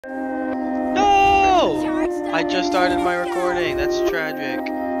I just started my recording. That's tragic.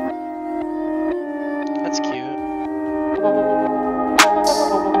 That's cute.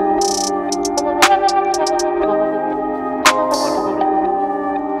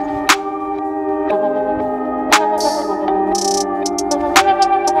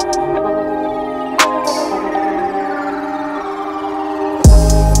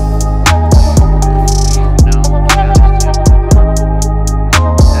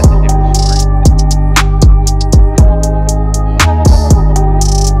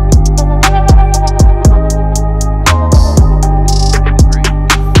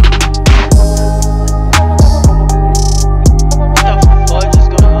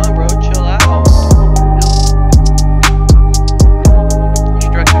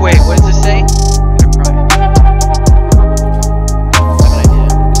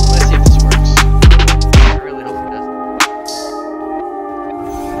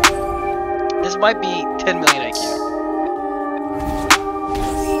 Might be 10 million IQ.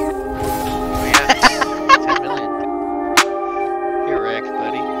 Oh yeah, 10 million. You're wrecked,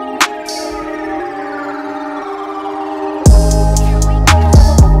 buddy. Kill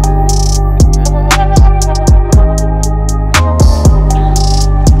yourself.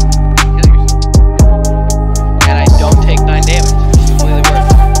 And I don't take 9 damage, which is completely worth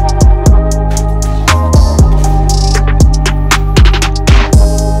it.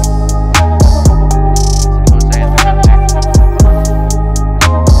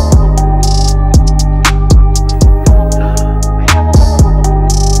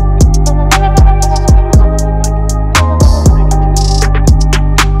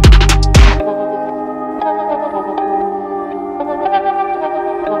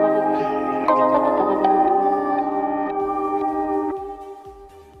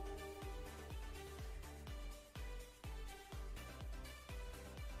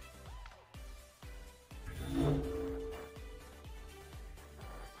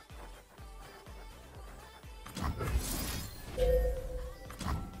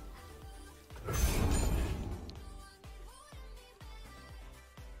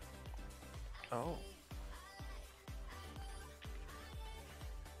 Oh.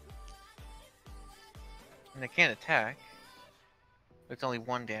 And I can't attack. It's only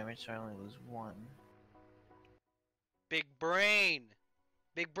 1 damage, so I only lose 1. Big brain!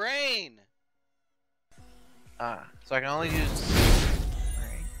 Big brain! Ah, so I can only use.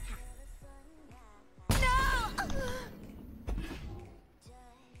 Alright.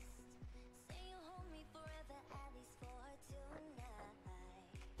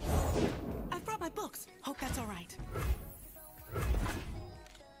 I've brought my books. Hope that's all right.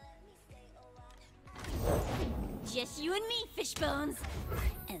 Just you and me, Fishbones.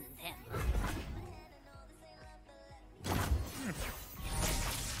 And them.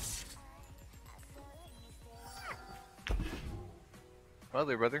 Well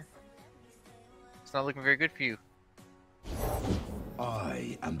there, brother. It's not looking very good for you.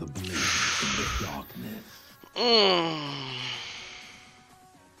 I am the blaze in the darkness.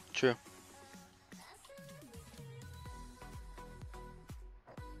 True.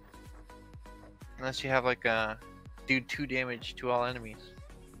 Unless you have like do 2 damage to all enemies.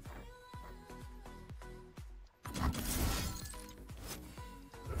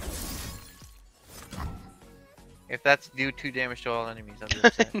 If that's do 2 damage to all enemies, I'll be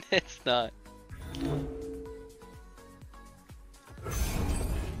upset. It's not.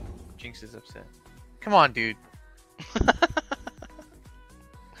 Jinx is upset. Come on, dude. Is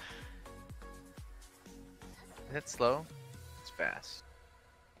that slow? It's fast.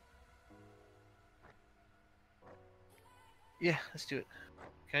 Yeah, let's do it.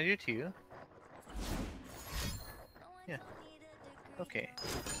 Can I do it to you? Yeah. Okay.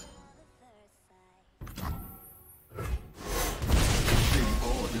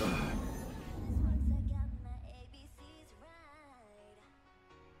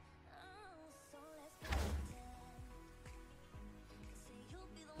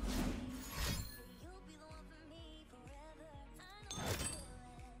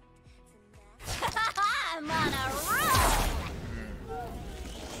 I'm on a roll!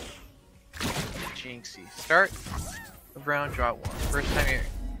 Jinxie. Start of round, draw 1. First time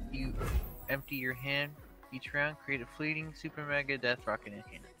you empty your hand each round, create a fleeting super mega death rocket in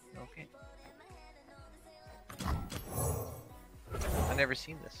hand. Okay. I've never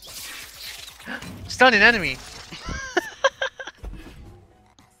seen this. Stun an enemy!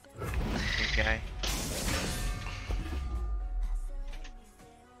 Good guy.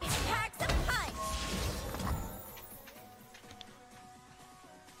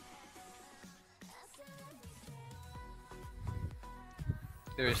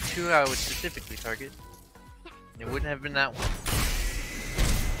 There's 2 I would specifically target. It wouldn't have been that one.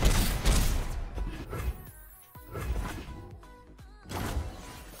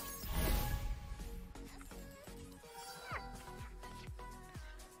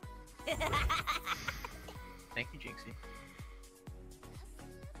 Thank you, Jinxie.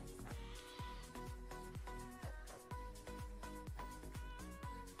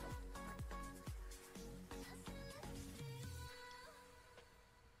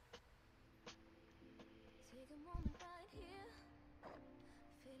 Take a moment right here,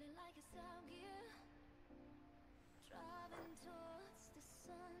 feeling like it's out gear, driving towards the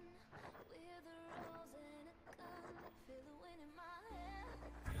sun with a rose and a gun. Feel the wind in my hair,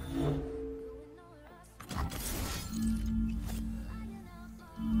 going nowhere I swear. Like an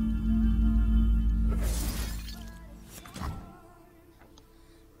outlaw, but it's gone.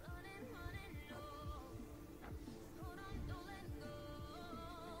 Running, running low. Hold on, don't let go.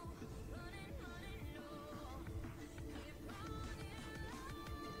 Running, running low. Keep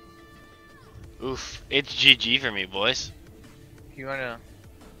running. Oof, it's GG for me, boys. If you wanna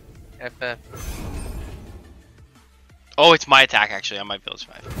FF, Oh, it's my attack actually on my village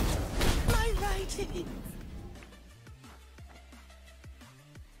 5. My writing.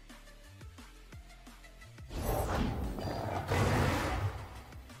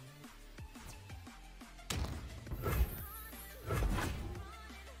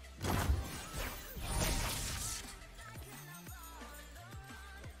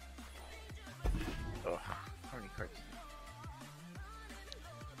 oh, how many cards?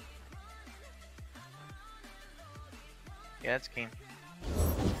 Yeah, it's Kane.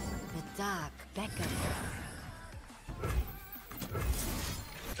 The dark beckons.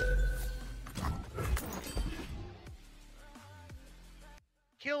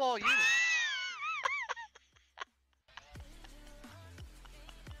 Kill all units.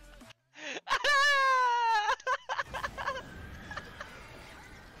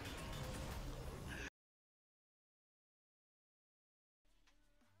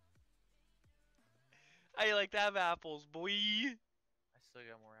 I like to have apples, boy. I still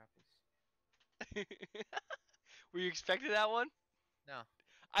got more apples. Were you expecting that one? No.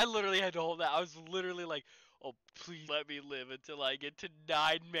 I literally had to hold that. I was literally like, oh, please let me live until I get to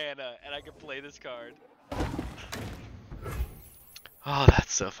 9 mana and I can play this card. Oh,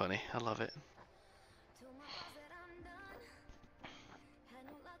 that's so funny. I love it. Told my boss that I'm done. Had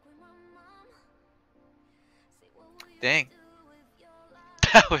no luck with my mom. Say, what will you Dang. do with your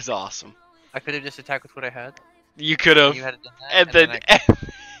life? That was awesome. I could have just attacked with what I had. You could have. You had done that, And then,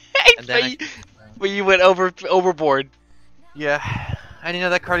 and then but you went overboard. yeah, I didn't know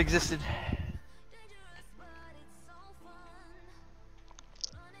that card existed.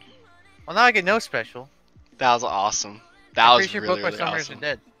 Well, now I get no special. That was awesome. That I'm was pretty sure really, both my really summoners awesome. are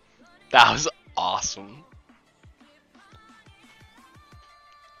dead. That was awesome.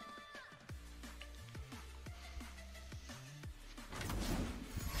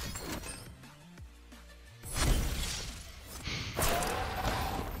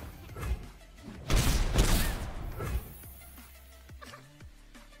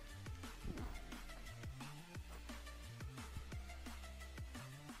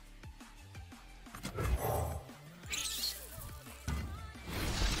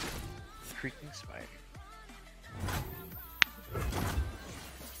 Freaking spider.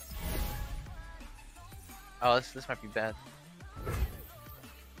 Oh, this might be bad.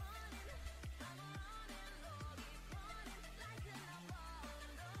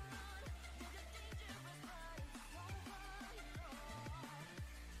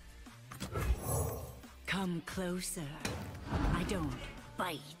 Come closer. I don't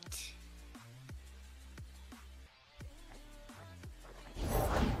bite.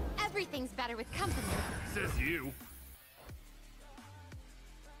 Everything's better with company. Says you.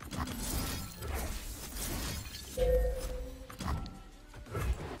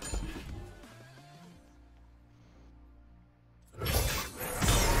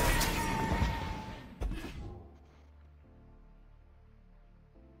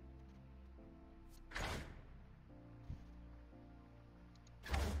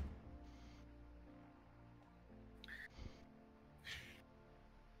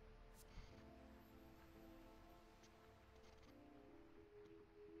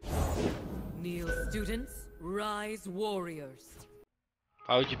 Kneel, students. Rise, warriors.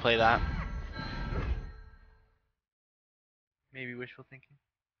 Why would you play that? Maybe wishful thinking.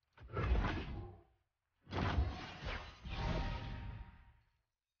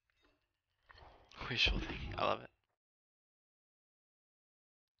 Wishful thinking. I love it.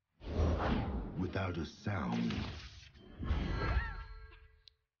 Without a sound.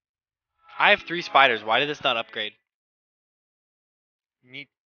 I have 3 spiders. Why did this not upgrade? You need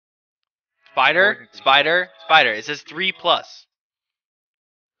Spider, More than 3 spider, spider. It says 3 plus.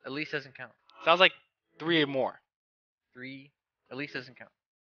 at least doesn't count. Sounds like 3 or more. 3 at least doesn't count.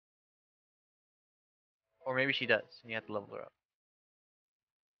 Or maybe she does, and you have to level her up.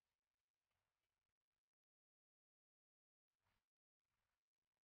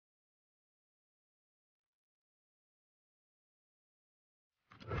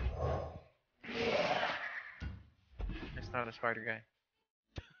 It's not a spider guy.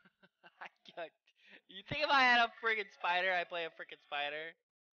 You think if I had a friggin' spider, I'd play a friggin' spider?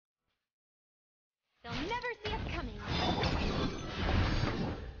 They'll never see us coming.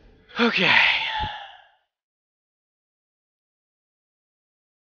 Okay.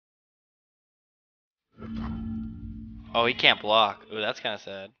 Oh, he can't block. Ooh, that's kind of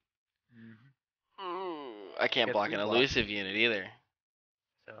sad. Ooh, I can't Get block 3 an blocks. elusive unit either.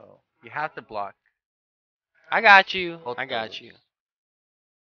 So you have to block, I got you. Both I got those. you.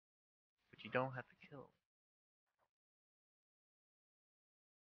 but you don't have to kill.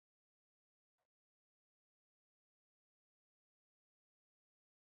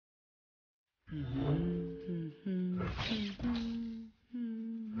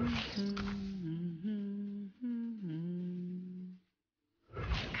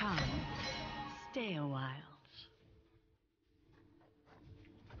 Come, stay a while.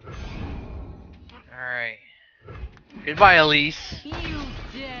 Alright. Goodbye, Elise. You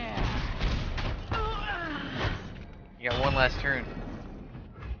dare! You got one last turn.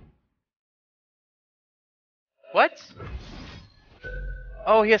 What?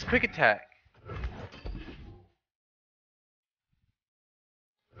 Oh, he has quick attack.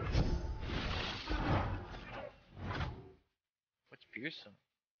 What's fearsome?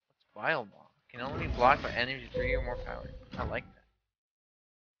 What's vile maw? Can only be blocked by enemies with 3 or more power. I like that.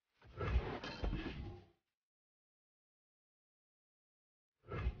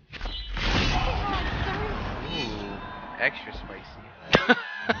 Ooh, extra spicy.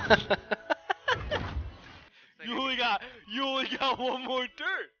 You only got one more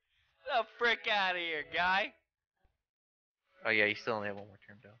turn. The frick out of here, guy. Oh yeah, you still only have one more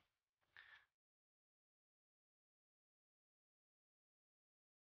turn though.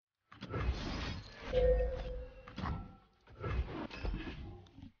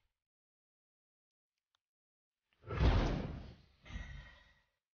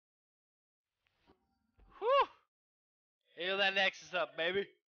 Whew. Heal that Nexus up, baby.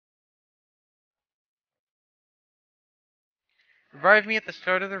 Revive me at the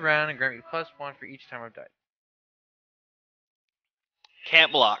start of the round and grant me +1 for each time I've died.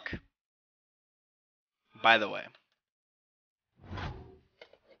 Can't block. By the way.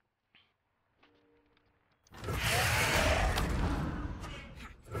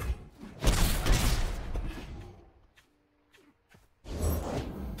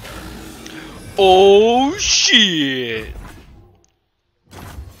 Oh shit.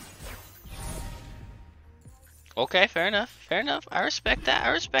 Okay, fair enough. Fair enough. I respect that. I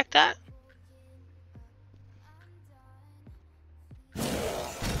respect that. Let's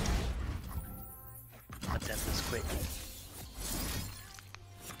end this quick.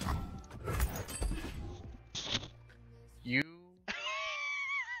 You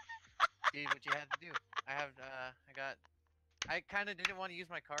did what you had to do. I kind of didn't want to use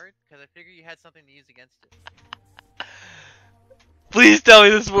my card because I figured you had something to use against it. Please tell me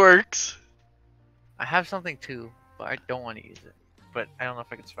this works. I have something too, but I don't want to use it. But I don't know if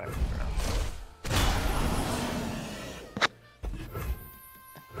I can survive this round.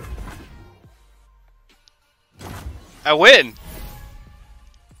 I win.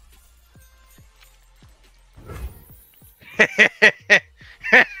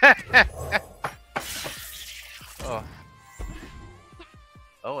 Oh.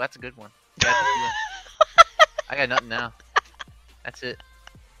 Oh, that's a good one. Yeah, that's a good one. I got nothing now. That's it.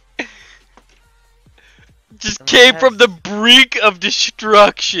 Just Someone came has from the brink of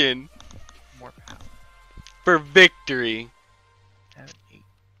destruction more power. for victory. I have an 8.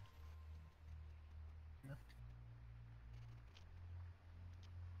 No.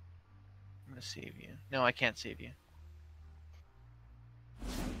 I'm gonna save you. No, I can't save you.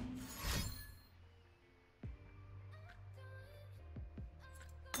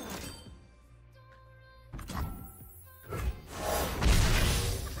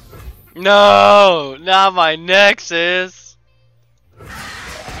 No, not my Nexus.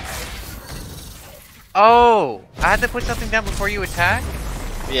 Oh! I had to put something down before you attack?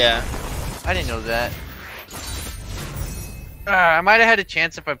 Yeah. I didn't know that. I might have had a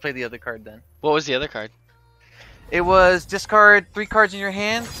chance if I played the other card then. What was the other card? It was discard 3 cards in your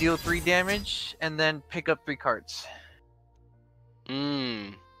hand, deal 3 damage, and then pick up 3 cards.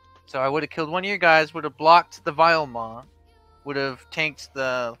 Mmm. So I would have killed one of your guys, would have blocked the Vile Maw, would have tanked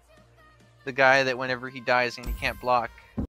the guy that whenever he dies and he can't block,